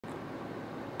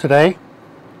Today,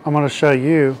 I'm going to show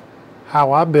you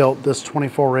how I built this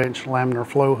 24-inch laminar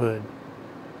flow hood.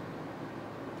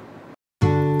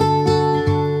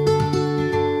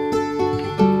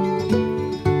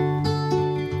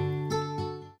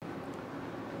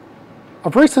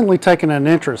 I've recently taken an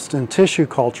interest in tissue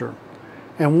culture,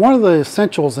 and one of the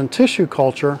essentials in tissue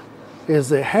culture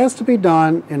is it has to be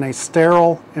done in a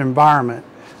sterile environment.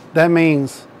 That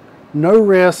means no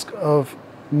risk of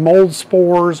mold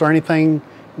spores or anything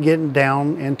getting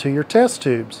down into your test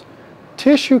tubes.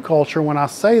 Tissue culture, when I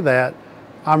say that,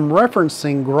 I'm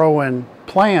referencing growing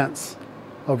plants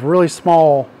of really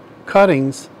small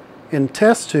cuttings in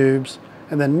test tubes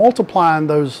and then multiplying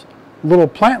those little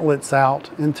plantlets out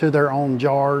into their own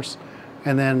jars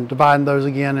and then dividing those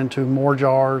again into more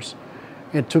jars.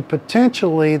 And to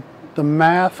potentially, the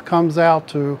math comes out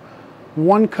to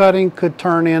one cutting could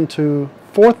turn into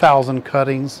 4,000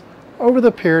 cuttings over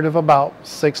the period of about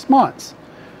 6 months.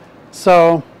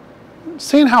 So,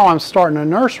 seeing how I'm starting a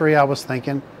nursery, I was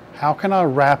thinking, how can I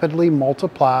rapidly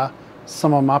multiply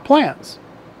some of my plants?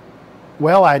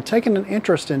 Well, I had taken an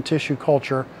interest in tissue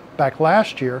culture back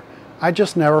last year. I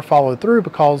just never followed through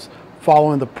because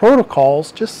following the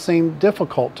protocols just seemed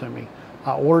difficult to me.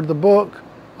 I ordered the book,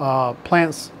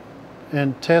 Plants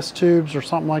in Test Tubes or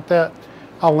something like that.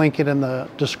 I'll link it in the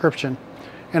description.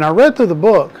 And I read through the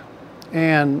book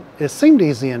and it seemed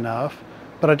easy enough,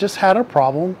 but I just had a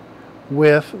problem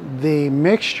with the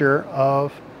mixture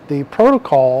of the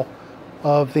protocol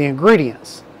of the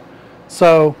ingredients.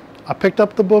 So I picked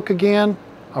up the book again,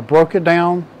 I broke it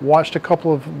down, watched a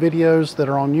couple of videos that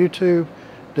are on YouTube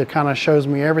that kind of shows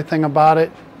me everything about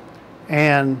it,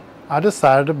 and I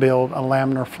decided to build a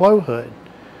laminar flow hood.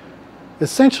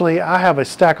 Essentially, I have a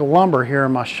stack of lumber here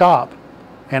in my shop,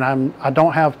 and I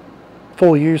don't have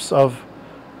full use of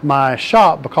my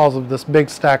shop because of this big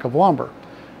stack of lumber.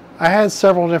 I had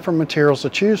several different materials to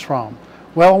choose from.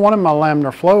 Well, I wanted my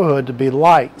laminar flow hood to be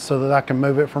light so that I can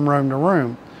move it from room to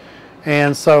room.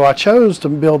 And so I chose to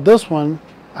build this one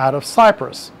out of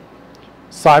cypress.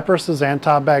 Cypress is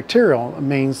antibacterial. It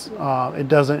means it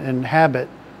doesn't inhabit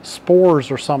spores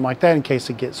or something like that in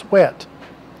case it gets wet.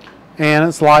 And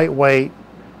it's lightweight,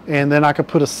 and then I could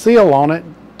put a seal on it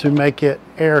to make it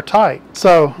airtight.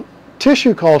 So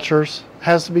tissue cultures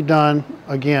has to be done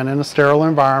again in a sterile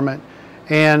environment,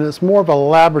 and it's more of a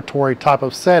laboratory type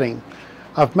of setting.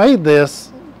 I've made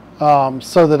this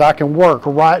so that I can work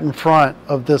right in front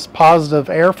of this positive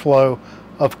airflow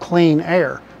of clean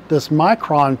air. This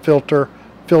micron filter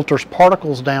filters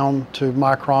particles down to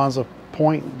microns of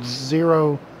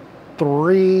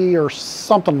 0.03 or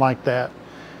something like that.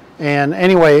 And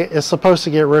anyway, it's supposed to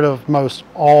get rid of most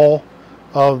all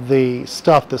of the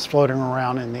stuff that's floating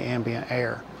around in the ambient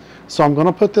air. So I'm going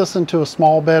to put this into a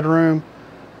small bedroom,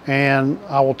 and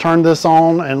I will turn this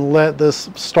on and let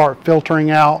this start filtering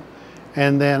out,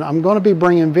 and then I'm going to be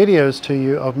bringing videos to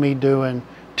you of me doing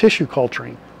tissue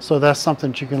culturing. So that's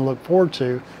something that you can look forward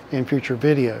to in future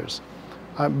videos.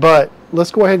 But let's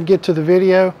go ahead and get to the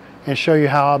video and show you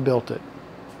how I built it.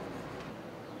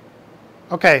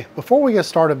 Okay, before we get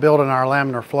started building our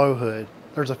laminar flow hood,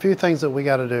 there's a few things that we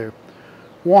got to do.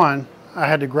 One, I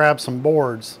had to grab some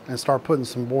boards and start putting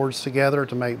some boards together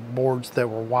to make boards that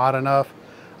were wide enough.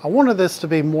 I wanted this to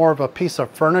be more of a piece of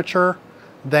furniture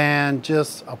than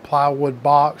just a plywood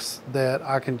box that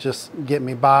I can just get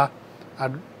me by.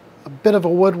 I'm a bit of a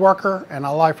woodworker, and I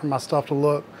like for my stuff to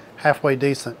look halfway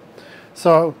decent.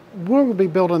 So we're going to be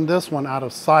building this one out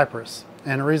of cypress.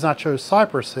 And the reason I chose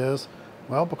cypress is,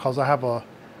 well, because I have a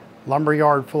lumber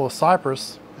yard full of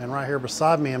cypress, and right here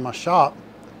beside me in my shop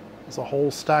is a whole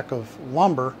stack of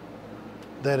lumber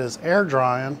that is air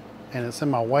drying, and it's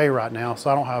in my way right now, so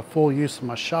I don't have full use of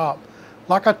my shop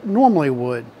like I normally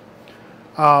would.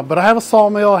 But I have a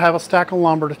sawmill, I have a stack of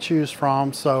lumber to choose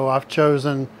from, so I've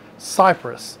chosen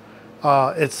cypress.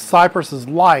 Cypress is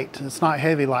light, it's not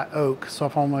heavy like oak, so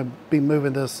if I'm going to be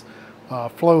moving this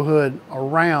flow hood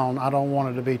around, I don't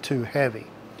want it to be too heavy.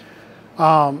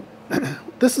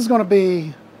 This is going to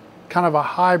be kind of a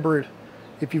hybrid.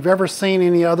 If you've ever seen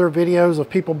any other videos of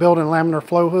people building laminar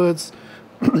flow hoods,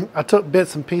 I took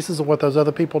bits and pieces of what those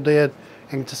other people did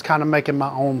and just kind of making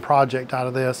my own project out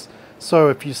of this. So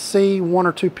if you see one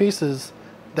or two pieces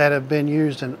that have been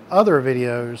used in other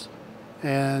videos,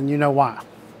 and you know why.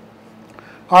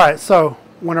 Alright, so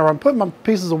whenever I'm putting my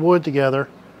pieces of wood together,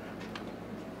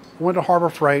 I went to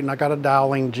Harbor Freight and I got a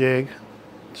doweling jig.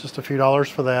 It's just a few dollars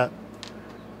for that.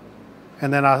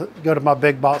 And then I go to my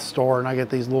big box store and I get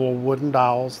these little wooden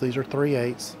dowels. These are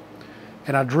 3/8.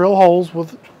 And I drill holes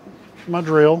with my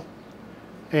drill,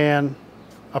 and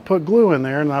I put glue in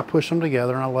there and I push them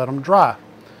together and I let them dry.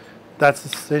 that's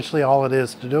essentially all it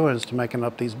is to doing, is to making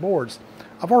up these boards.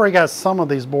 I've already got some of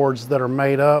these boards that are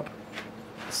made up.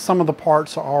 Some of the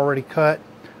parts are already cut.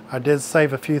 I did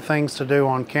save a few things to do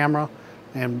on camera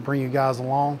and bring you guys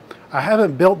along. I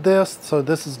haven't built this, so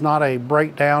this is not a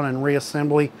breakdown and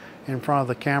reassembly in front of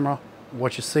the camera.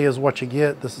 What you see is what you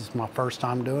get. This is my first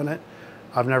time doing it.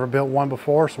 I've never built one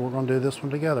before, so we're going to do this one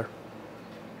together.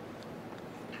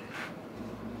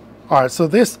 All right, so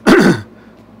this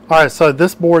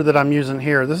this board that I'm using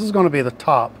here, this is going to be the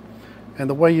top. And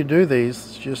the way you do these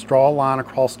is just draw a line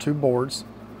across two boards,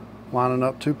 lining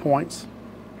up 2 points.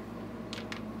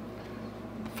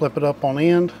 Flip it up on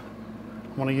end.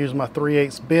 I'm going to use my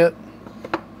 3/8 bit.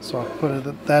 So I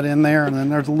put that in there, and then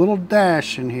there's a little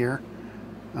dash in here.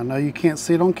 I know you can't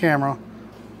see it on camera,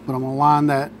 but I'm going to line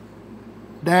that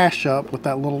dash up with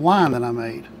that little line that I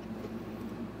made.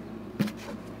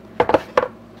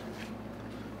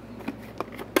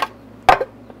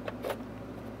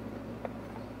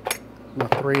 My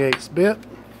 3/8 bit.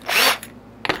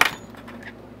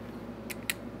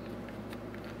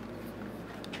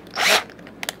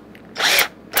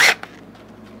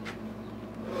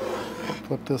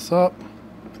 Flip this up.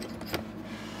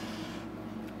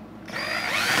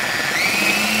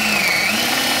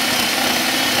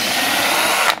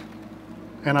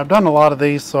 And I've done a lot of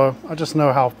these, so I just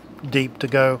know how deep to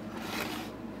go.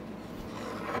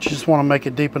 You just want to make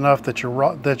it deep enough that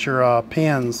your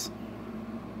pins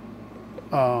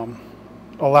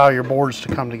allow your boards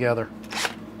to come together.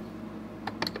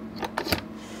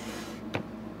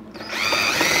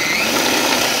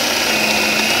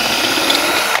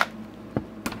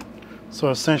 So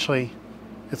essentially,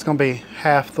 it's going to be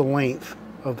half the length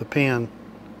of the pin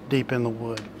deep in the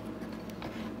wood.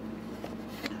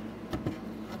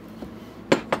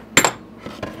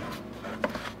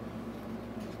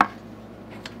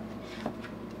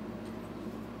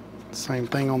 Same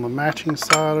thing on the matching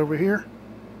side over here.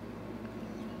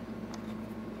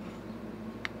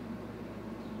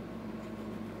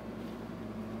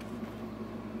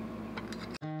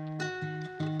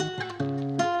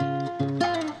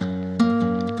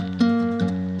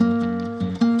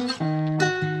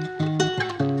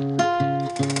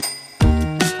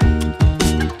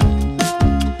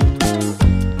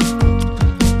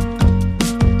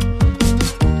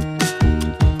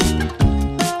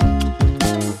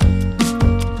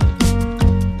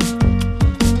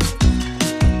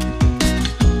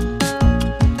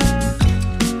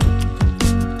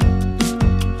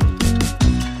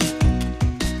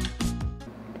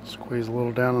 Squeeze a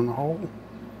little down in the hole.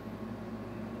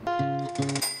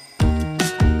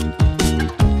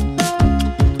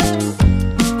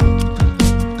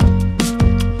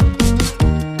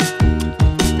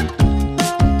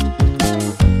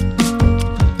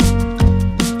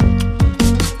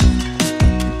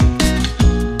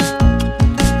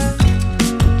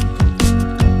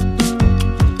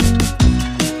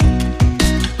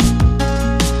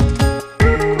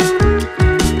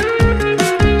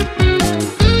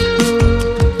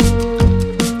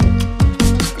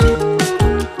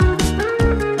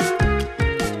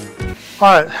 All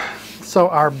right, so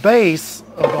our base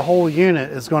of the whole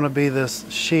unit is going to be this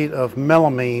sheet of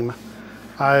melamine.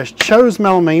 I chose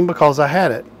melamine because I had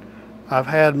it. I've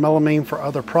had melamine for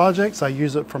other projects. I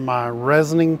use it for my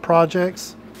resining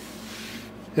projects.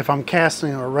 If I'm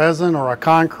casting a resin or a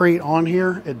concrete on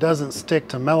here, it doesn't stick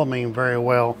to melamine very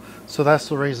well, so that's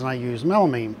the reason I use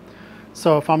melamine.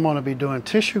 So if I'm going to be doing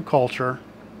tissue culture,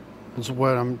 which is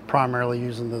what I'm primarily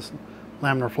using this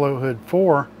laminar flow hood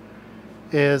for,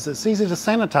 is it's easy to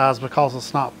sanitize because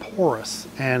it's not porous,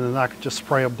 and then I could just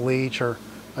spray a bleach or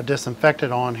a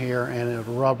disinfectant on here and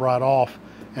it'll rub right off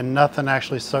and nothing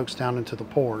actually soaks down into the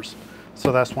pores.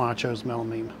 So that's why I chose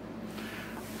melamine.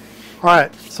 All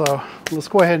right, so let's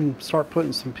go ahead and start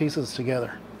putting some pieces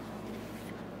together.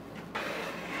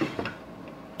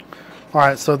 All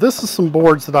right, so this is some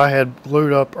boards that I had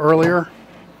glued up earlier.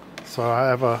 So I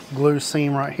have a glue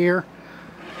seam right here.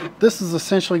 This is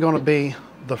essentially going to be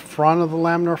the front of the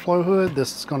laminar flow hood.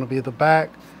 This is going to be the back,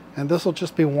 and this will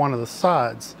just be one of the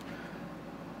sides.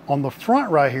 On the front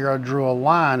right here, I drew a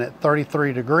line at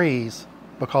 33 degrees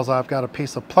because I've got a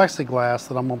piece of plexiglass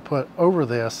that I'm going to put over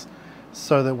this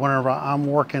so that whenever I'm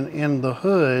working in the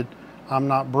hood, I'm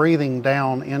not breathing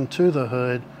down into the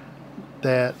hood,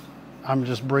 that I'm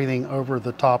just breathing over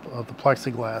the top of the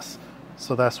plexiglass.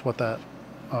 So that's what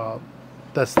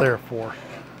that's there for.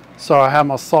 So I have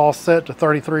my saw set to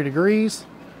 33 degrees.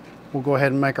 We'll go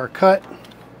ahead and make our cut.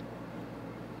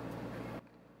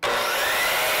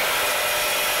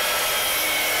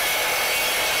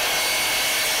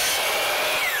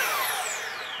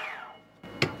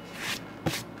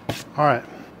 All right,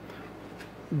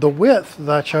 the width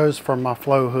that I chose for my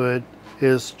flow hood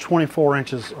is 24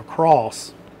 inches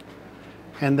across,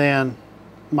 and then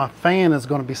my fan is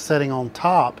going to be sitting on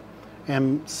top,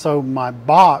 and so my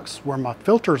box where my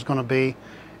filter is going to be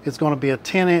is going to be a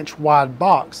 10-inch wide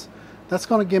box. That's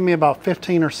going to give me about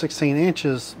 15 or 16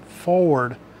 inches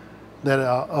forward that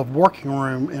of working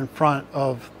room in front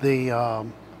of the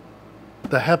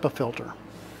HEPA filter.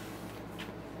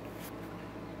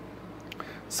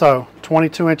 So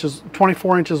 24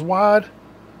 inches wide,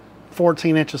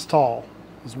 14 inches tall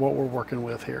is what we're working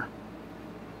with here.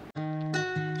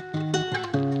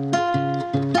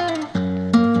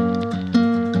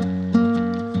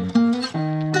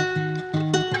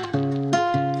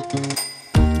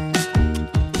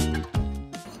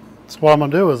 So what I'm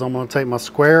going to do is I'm going to take my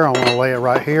square, I'm going to lay it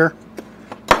right here,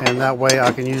 and that way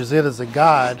I can use it as a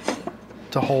guide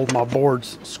to hold my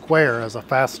boards square as I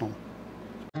fasten them.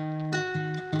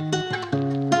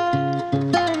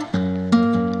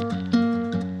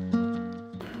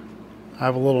 I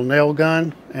have a little nail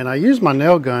gun, and I use my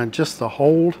nail gun just to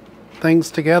hold things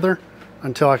together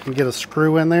until I can get a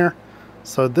screw in there.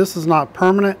 So this is not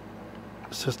permanent,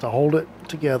 it's just to hold it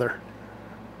together.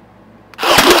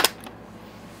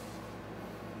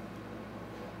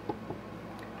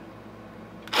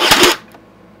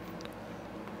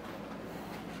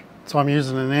 So I'm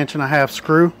using an 1.5 inch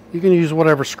screw. You can use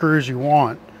whatever screws you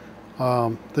want.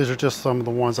 These are just some of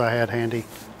the ones I had handy.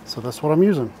 So that's what I'm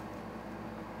using.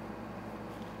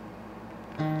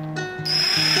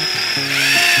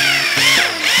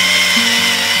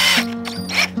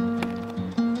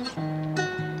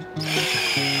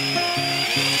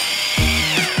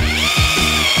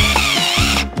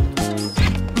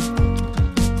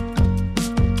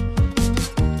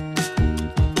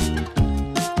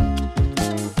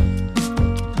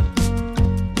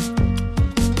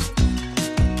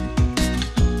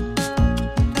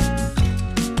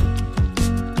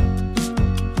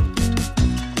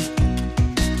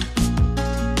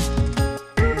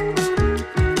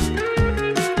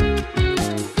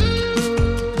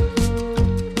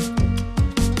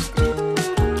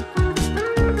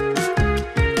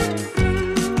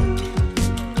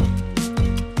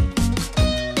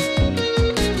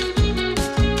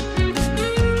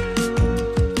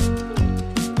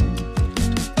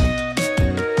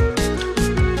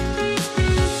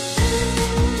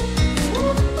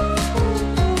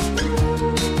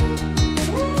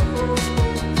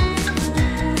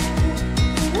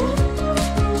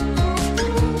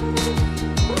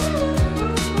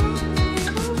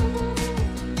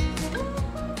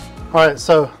 All right,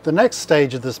 so the next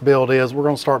stage of this build is we're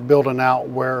going to start building out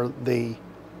where the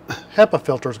HEPA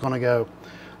filter is going to go.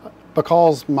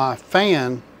 Because my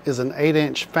fan is an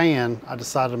 8-inch fan, I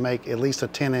decided to make at least a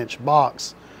 10-inch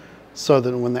box so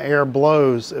that when the air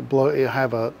blows, it'll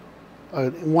have a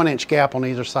 1-inch gap on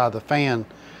either side of the fan,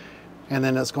 and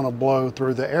then it's going to blow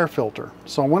through the air filter.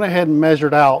 So I went ahead and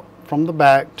measured out from the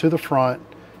back to the front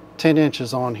 10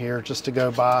 inches on here just to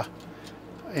go by,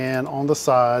 and on the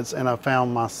sides, and I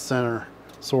found my center.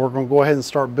 So we're going to go ahead and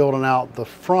start building out the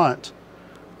front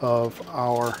of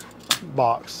our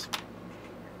box.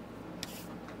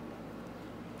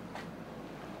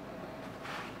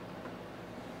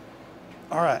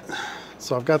 All right,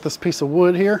 so I've got this piece of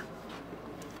wood here,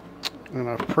 and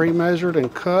I've pre-measured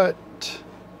and cut,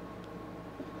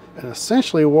 and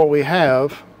essentially what we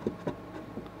have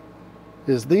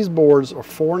is these boards are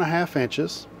 4.5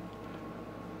 inches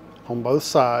on both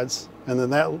sides, and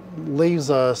then that leaves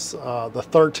us the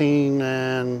 13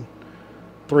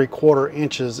 3/4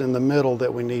 inches in the middle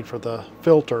that we need for the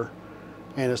filter,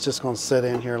 and it's just going to sit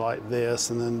in here like this.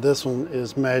 And then this one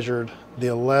is measured the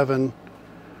 11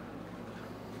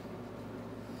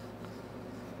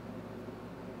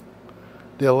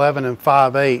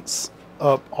 5/8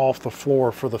 up off the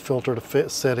floor for the filter to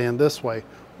sit in this way.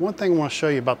 One thing I want to show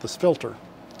you about this filter,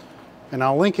 and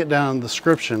I'll link it down in the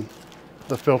description,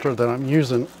 the filter that I'm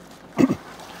using.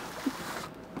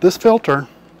 This filter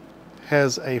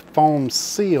has a foam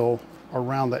seal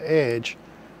around the edge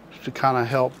to kind of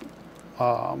help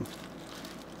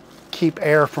keep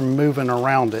air from moving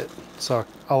around it. So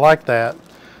I like that.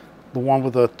 The one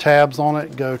with the tabs on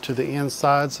it go to the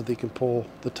inside so that you can pull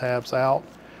the tabs out,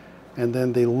 and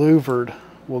then the louvered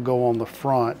will go on the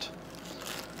front.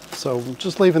 So I'm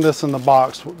just leaving this in the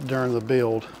box during the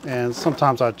build, and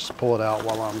sometimes I just pull it out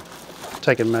while I'm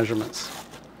taking measurements.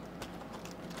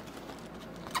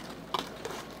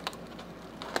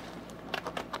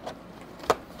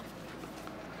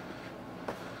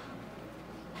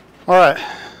 All right,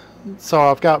 so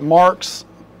I've got marks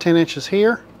 10 inches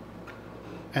here,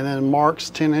 and then marks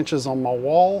 10 inches on my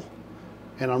wall.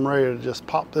 and I'm ready to just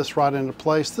pop this right into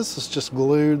place. This is just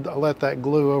glued. I let that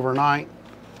glue overnight.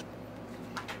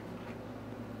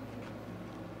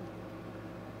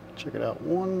 Check it out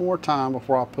one more time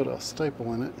before I put a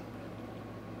staple in it.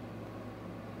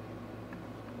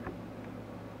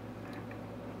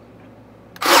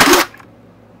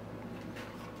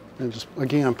 And just,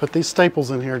 again, put these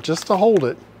staples in here just to hold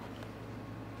it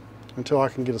until I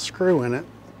can get a screw in it.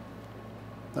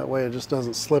 That way it just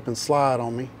doesn't slip and slide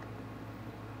on me.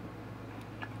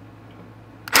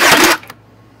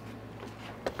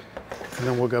 And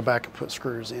then we'll go back and put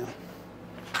screws in.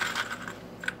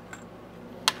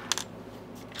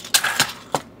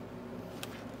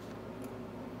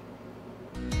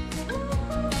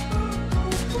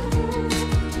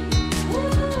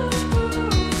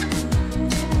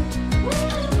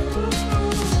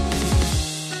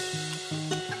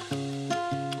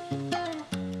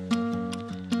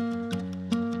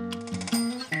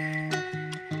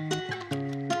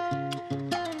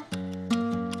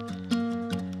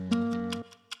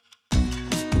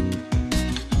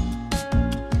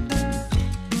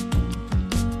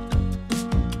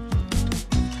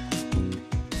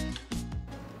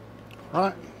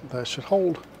 Right, that should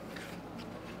hold.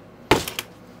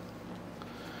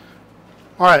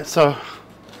 All right, so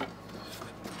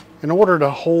in order to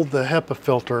hold the HEPA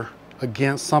filter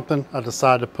against something, I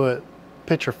decided to put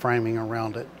picture framing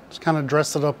around it. Just kind of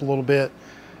dress it up a little bit,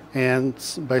 and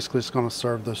basically it's going to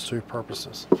serve those two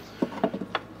purposes.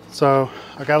 So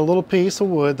I got a little piece of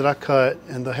wood that I cut,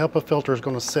 and the HEPA filter is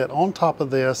going to sit on top of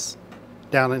this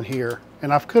down in here.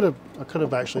 And I could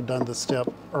have actually done this step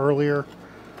earlier,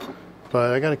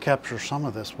 but I got to capture some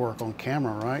of this work on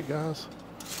camera, right, guys?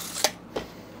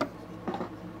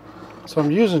 So I'm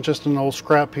using just an old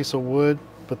scrap piece of wood,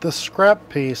 but this scrap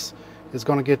piece is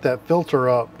going to get that filter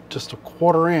up just a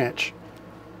 1/4 inch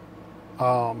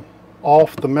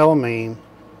off the melamine,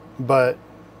 but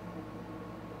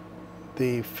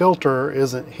the filter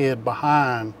isn't hid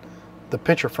behind the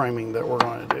picture framing that we're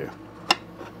going to do.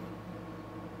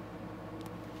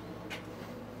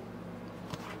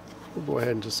 We'll go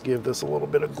ahead and just give this a little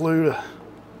bit of glue to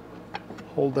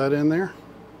hold that in there.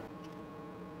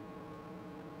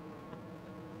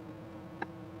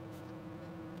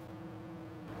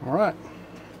 All right,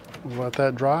 we'll let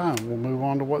that dry and we'll move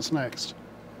on to what's next.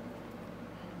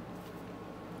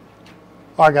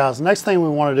 All right, guys, next thing we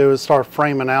want to do is start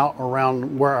framing out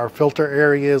around where our filter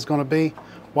area is going to be.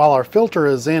 While our filter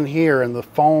is in here and the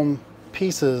foam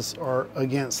pieces are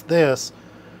against this,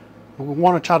 we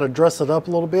want to try to dress it up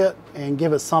a little bit and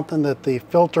give it something that the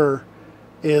filter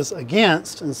is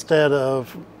against, instead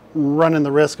of running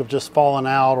the risk of just falling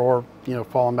out or, you know,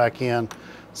 falling back in.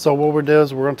 So what we'll do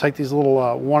is we're going to take these little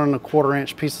 1 1/4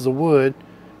 inch pieces of wood,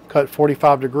 cut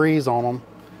 45 degrees on them,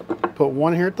 put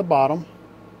one here at the bottom,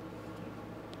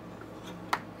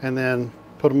 and then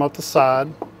put them up the side,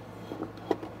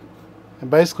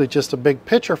 and basically just a big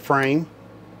picture frame,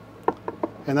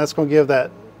 and that's going to give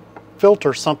that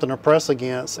filter something to press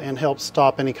against and help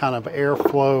stop any kind of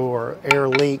airflow or air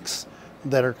leaks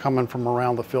that are coming from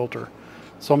around the filter.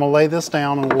 So I'm going to lay this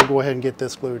down and we'll go ahead and get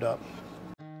this glued up.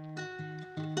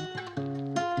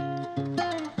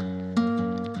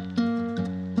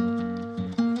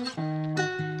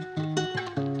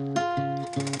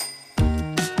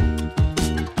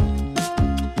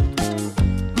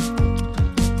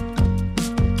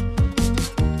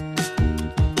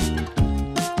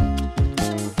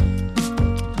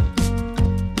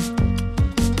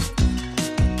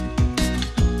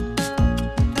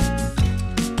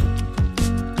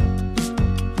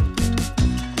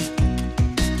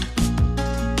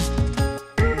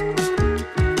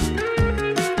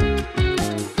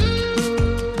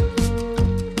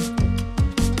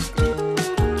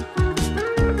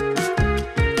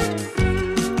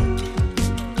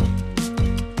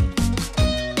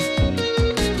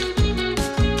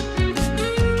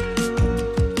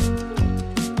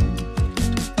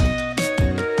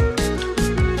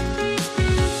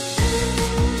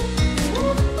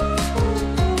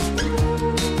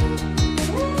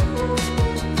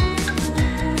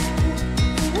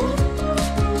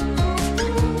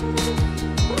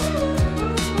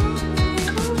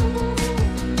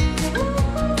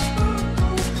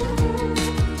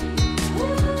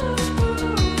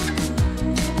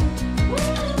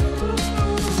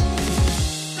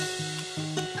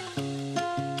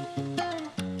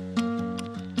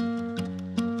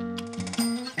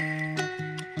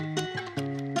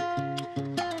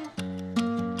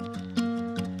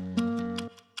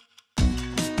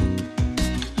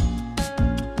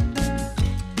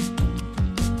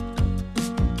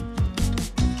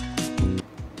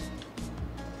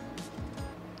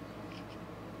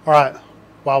 All right,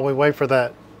 while we wait for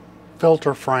that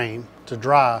filter frame to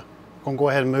dry, we're gonna go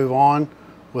ahead and move on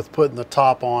with putting the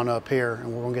top on up here,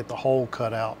 and we're gonna get the hole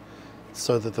cut out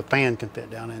so that the fan can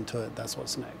fit down into it. That's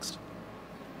what's next.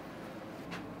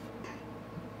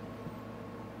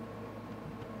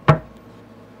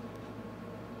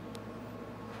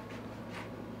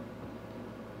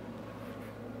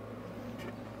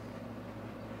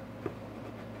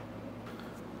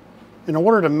 In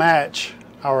order to match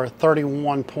our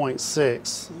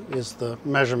 31.6 is the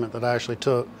measurement that I actually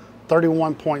took,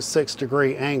 31.6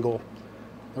 degree angle.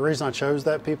 The reason I chose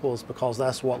that, people, is because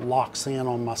that's what locks in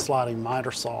on my sliding miter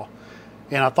saw.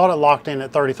 And I thought it locked in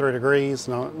at 33 degrees,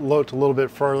 and I looked a little bit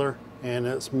further, and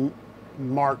it's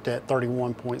marked at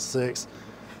 31.6.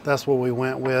 That's what we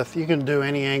went with. You can do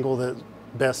any angle that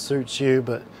best suits you,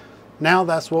 but now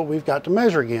that's what we've got to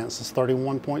measure against, is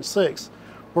 31.6.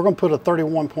 We're going to put a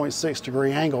 31.6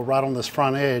 degree angle right on this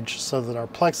front edge so that our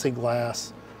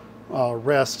plexiglass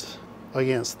rests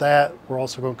against that. We're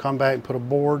also going to come back and put a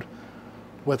board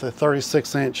with a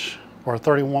 36-inch or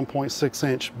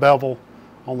 31.6-inch bevel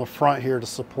on the front here to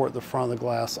support the front of the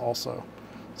glass also.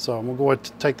 So I'm going to go ahead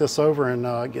and take this over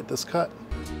and get this cut.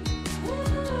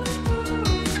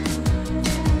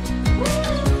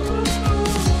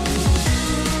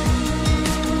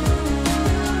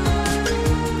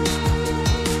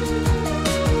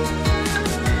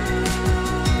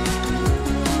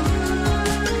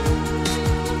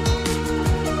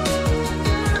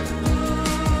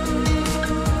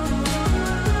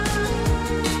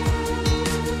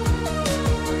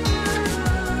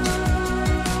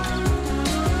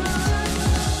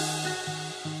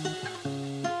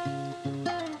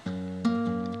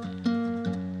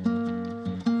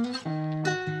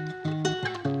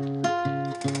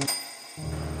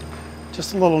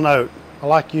 Just a little note, I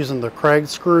like using the Kreg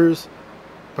screws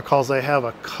because they have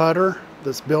a cutter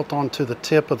that's built onto the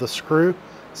tip of the screw,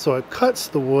 so it cuts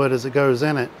the wood as it goes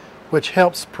in it, which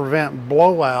helps prevent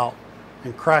blowout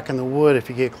and cracking the wood if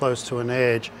you get close to an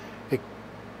edge. It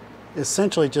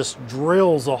essentially just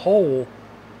drills a hole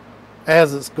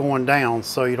as it's going down,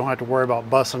 so you don't have to worry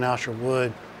about busting out your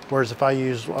wood, whereas if I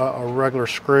use a regular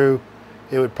screw,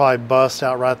 it would probably bust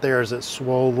out right there as it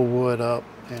swole the wood up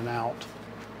and out.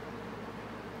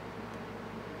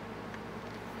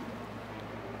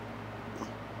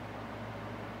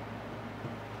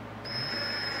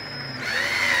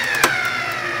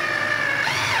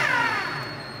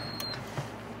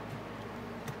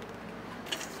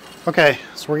 Okay,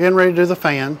 so we're getting ready to do the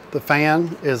fan. The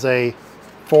fan is a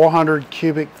 400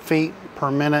 cubic feet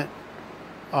per minute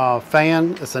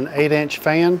fan. It's an 8-inch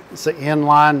fan. It's an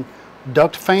inline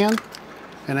duct fan,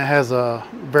 and it has a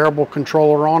variable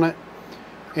controller on it.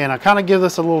 And I kind of give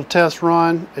this a little test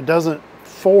run. It doesn't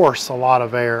force a lot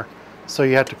of air, so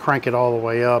you have to crank it all the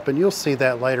way up. And you'll see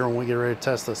that later when we get ready to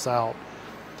test this out.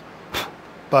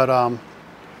 But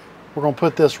we're going to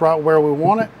put this right where we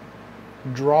want it,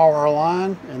 draw our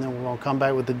line, and then we're going to come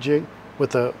back with the jig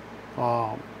with a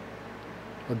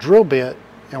drill bit,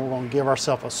 and we're going to give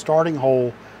ourselves a starting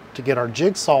hole to get our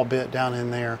jigsaw bit down in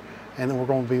there, and then we're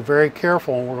going to be very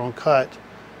careful, and we're going to cut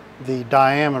the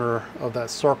diameter of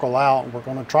that circle out. We're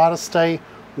going to try to stay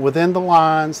within the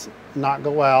lines, not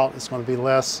go out. It's going to be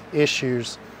less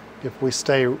issues if we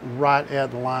stay right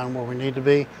at the line where we need to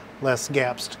be, less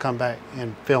gaps to come back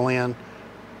and fill in,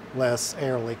 less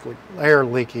air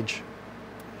leakage.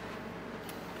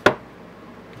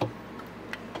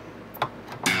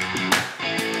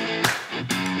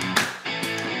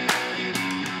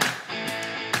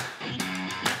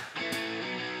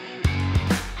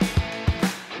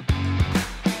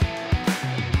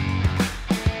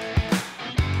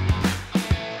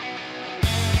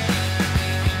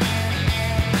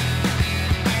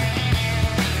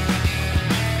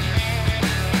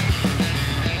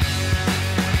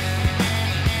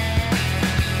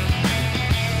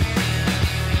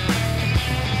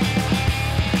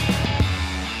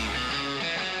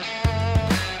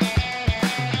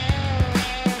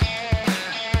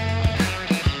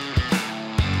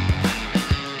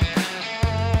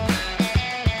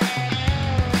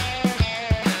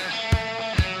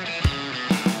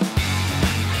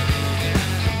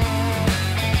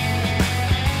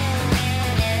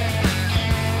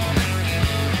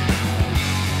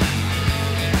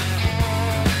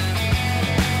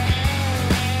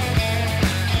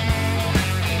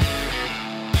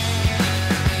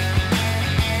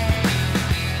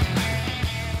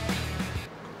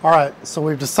 All right, so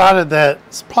we've decided that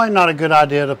it's probably not a good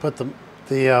idea to put the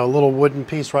little wooden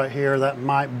piece right here. That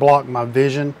might block my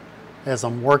vision as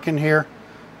I'm working here.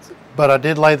 But I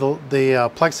did lay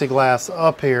the plexiglass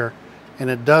up here and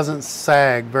it doesn't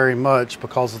sag very much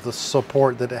because of the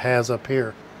support that it has up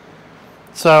here.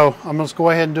 So I'm going to go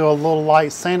ahead and do a little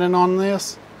light sanding on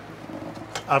this.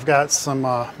 I've got some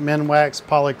Minwax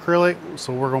polyacrylic,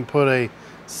 so we're going to put a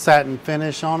satin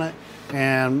finish on it,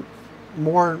 and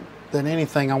more than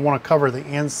anything I want to cover the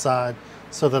inside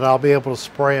so that I'll be able to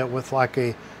spray it with like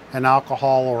an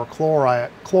alcohol or a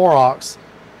Clorox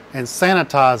and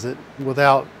sanitize it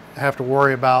without have to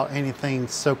worry about anything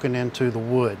soaking into the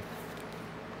wood.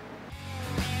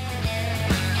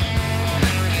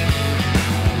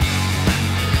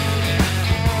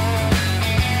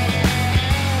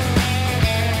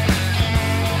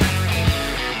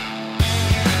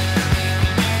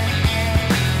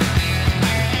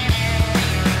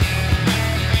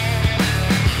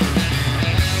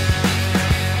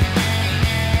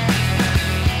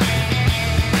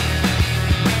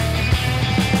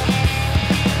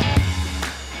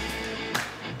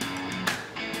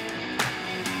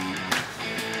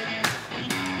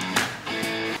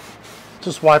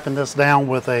 Just wiping this down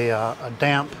with a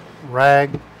damp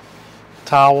rag,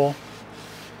 towel,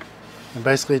 and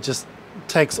basically it just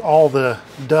takes all the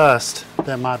dust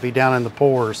that might be down in the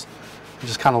pores and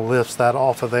just kind of lifts that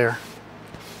off of there,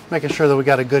 making sure that we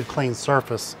got a good clean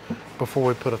surface before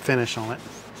we put a finish on it.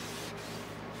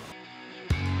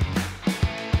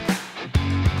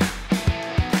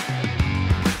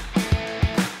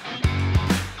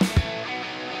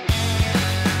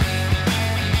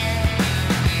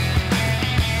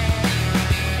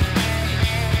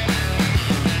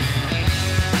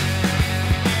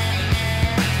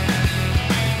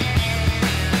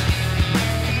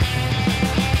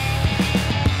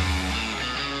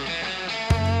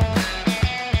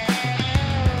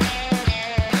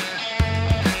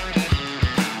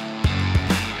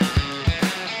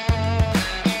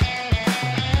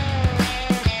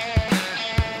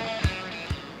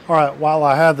 All right, while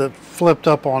I had it flipped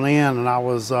up on end and I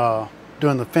was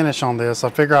doing the finish on this, I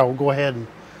figured I would go ahead and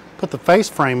put the face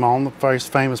frame on. The face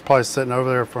frame is probably sitting over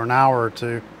there for an hour or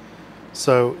two.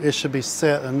 So it should be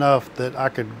set enough that I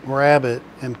could grab it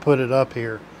and put it up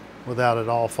here without it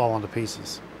all falling to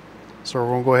pieces. So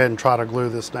we're gonna go ahead and try to glue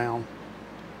this down.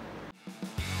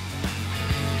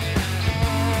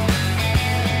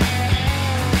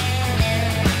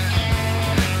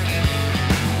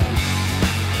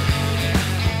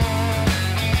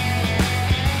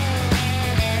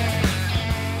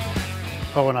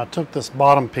 Oh, and I took this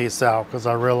bottom piece out because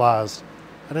I realized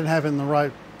I didn't have it in the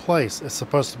right place. It's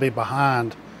supposed to be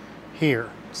behind here.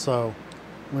 So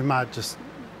we'll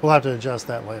have to adjust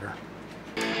that later.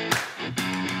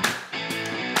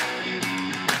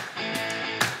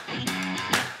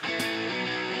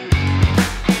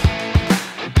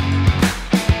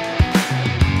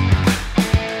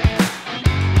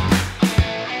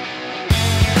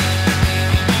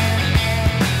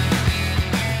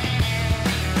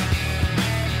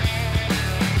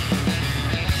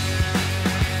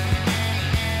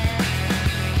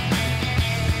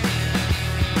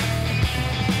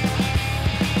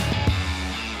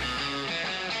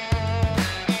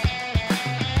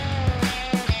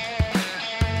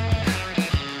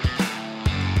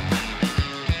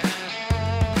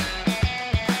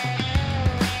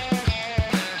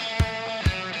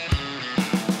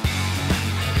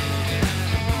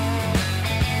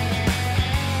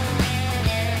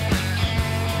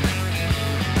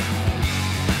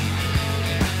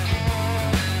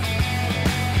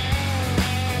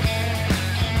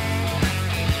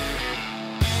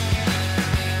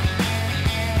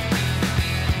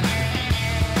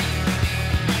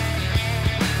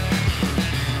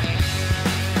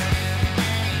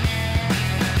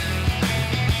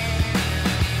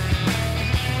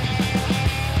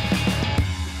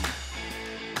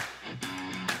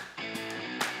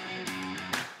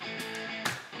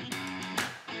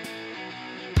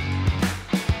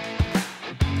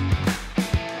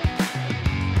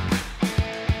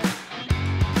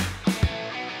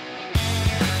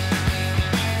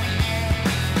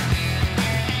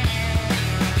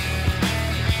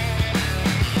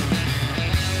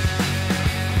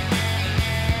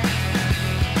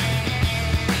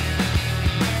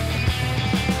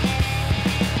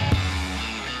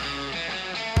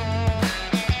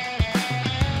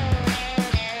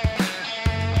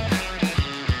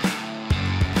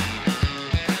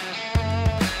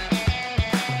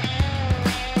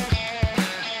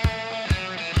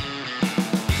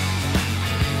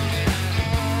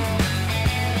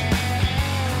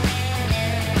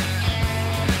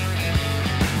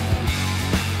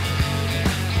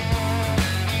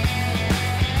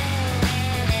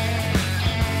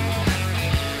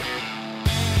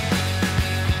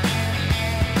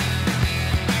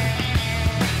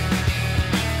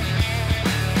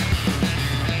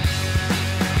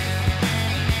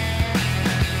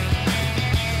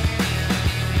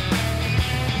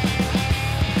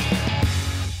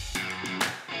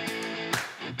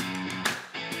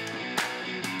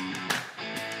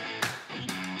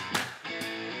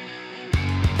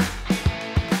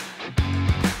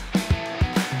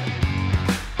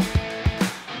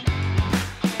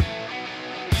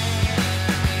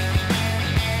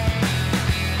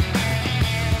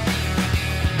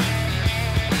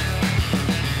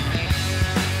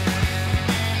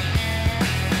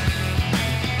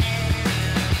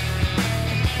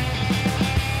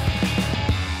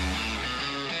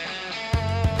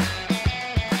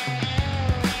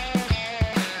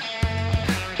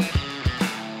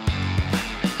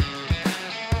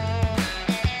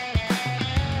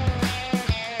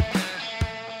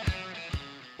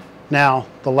 Now,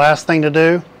 the last thing to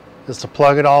do is to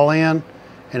plug it all in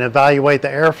and evaluate the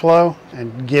airflow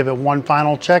and give it one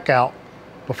final checkout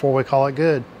before we call it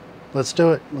good. Let's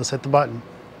do it. Let's hit the button.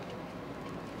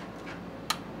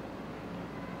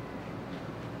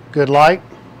 Good light.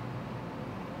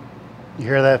 You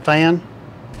hear that fan?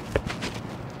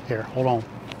 Here, hold on.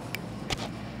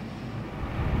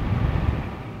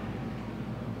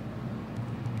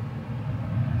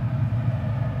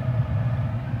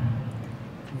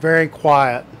 Very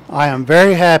quiet. I am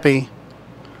very happy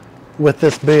with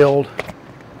this build,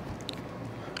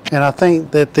 and I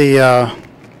think that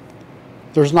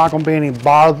there's not going to be any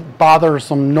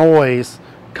bothersome noise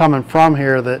coming from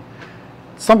here. That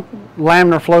some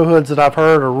laminar flow hoods that I've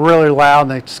heard are really loud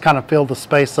and they just kind of fill the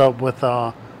space up with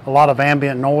a lot of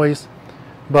ambient noise,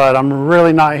 but I'm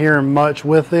really not hearing much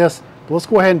with this. But let's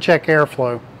go ahead and check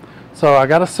airflow. So I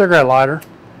got a cigarette lighter,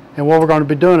 and what we're going to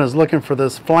be doing is looking for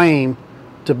this flame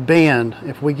to bend.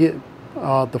 If we get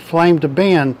the flame to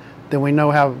bend, then we know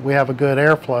we have a good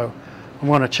airflow. I'm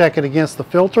going to check it against the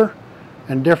filter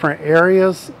in different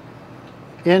areas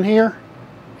in here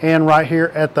and right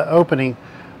here at the opening.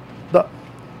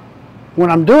 When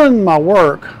I'm doing my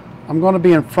work, I'm going to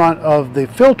be in front of the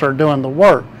filter doing the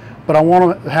work, but I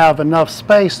want to have enough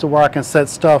space to where I can set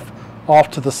stuff off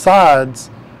to the sides,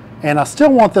 and I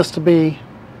still want this to be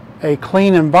a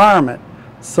clean environment.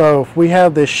 So if we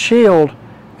have this shield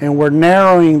and we're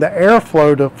narrowing the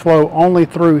airflow to flow only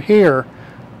through here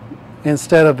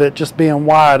instead of it just being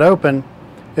wide open,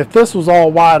 if this was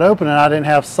all wide open and I didn't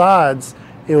have sides,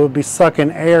 it would be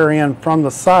sucking air in from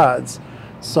the sides.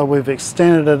 So we've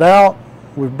extended it out,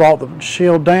 we've brought the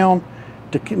shield down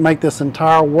to make this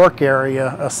entire work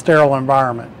area a sterile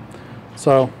environment.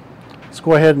 So let's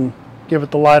go ahead and give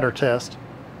it the lighter test.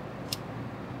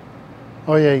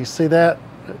 Oh yeah, you see that?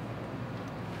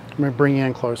 Let me bring you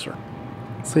in closer.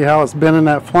 See how it's bending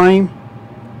that flame?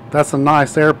 That's a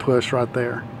nice air push right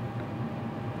there.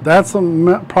 That's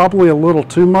probably a little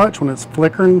too much when it's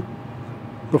flickering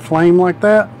the flame like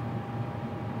that,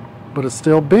 but it's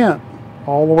still bent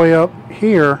all the way up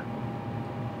here,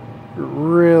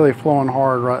 really flowing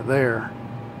hard right there.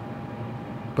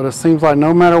 But it seems like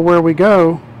no matter where we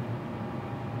go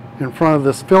in front of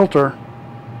this filter,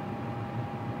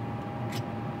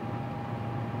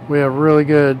 we have really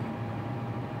good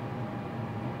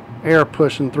air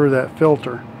pushing through that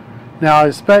filter. Now I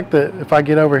expect that if I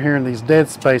get over here in these dead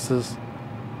spaces,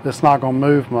 it's not going to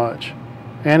move much,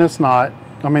 and it's not.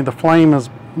 I mean, the flame is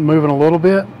moving a little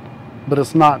bit, but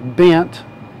it's not bent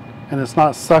and it's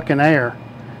not sucking air.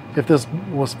 If this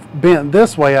was bent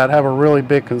this way, I'd have a really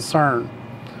big concern.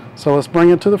 So let's bring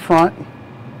it to the front.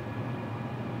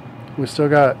 We still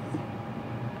got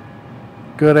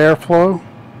good airflow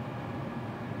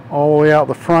all the way out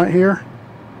the front here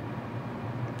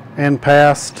and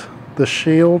past the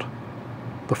shield.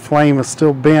 The flame is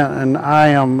still bent, and I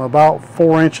am about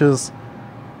 4 inches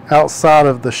outside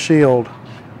of the shield,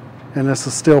 and this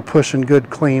is still pushing good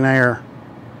clean air.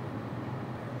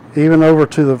 Even over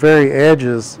to the very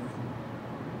edges,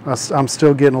 I'm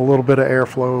still getting a little bit of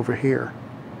airflow over here.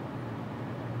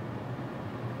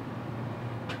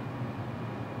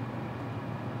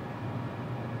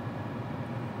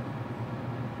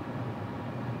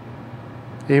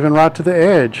 Even right to the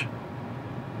edge,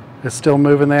 it's still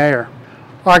moving the air.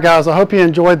 All right guys, I hope you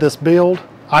enjoyed this build.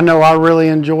 I know I really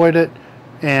enjoyed it,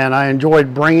 and I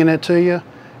enjoyed bringing it to you,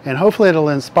 and hopefully it'll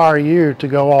inspire you to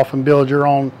go off and build your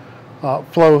own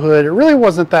flow hood. It really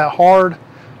wasn't that hard.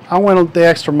 I went the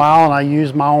extra mile and I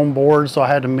used my own boards, so I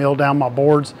had to mill down my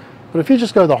boards. But if you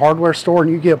just go to the hardware store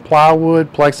and you get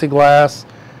plywood, plexiglass,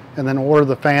 and then order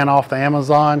the fan off the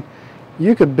Amazon,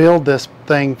 you could build this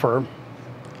thing for,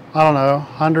 I don't know,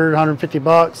 100, 150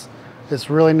 bucks. It's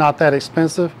really not that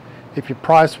expensive. If you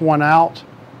price one out,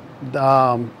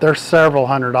 there's several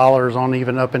 $100s on,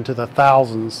 even up into the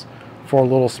thousands, for a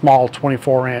little small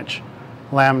 24-inch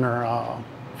laminar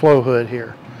flow hood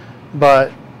here.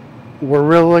 But we're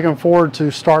really looking forward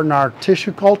to starting our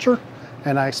tissue culture,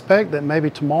 and I expect that maybe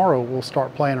tomorrow we'll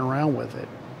start playing around with it.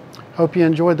 Hope you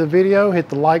enjoyed the video. Hit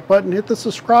the like button, hit the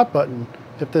subscribe button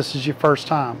if this is your first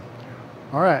time.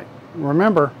 All right,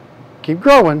 remember, keep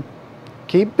growing,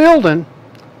 keep building,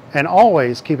 and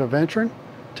always keep adventuring.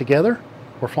 Together,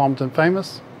 we're Farmington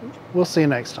Famous. We'll see you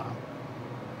next time.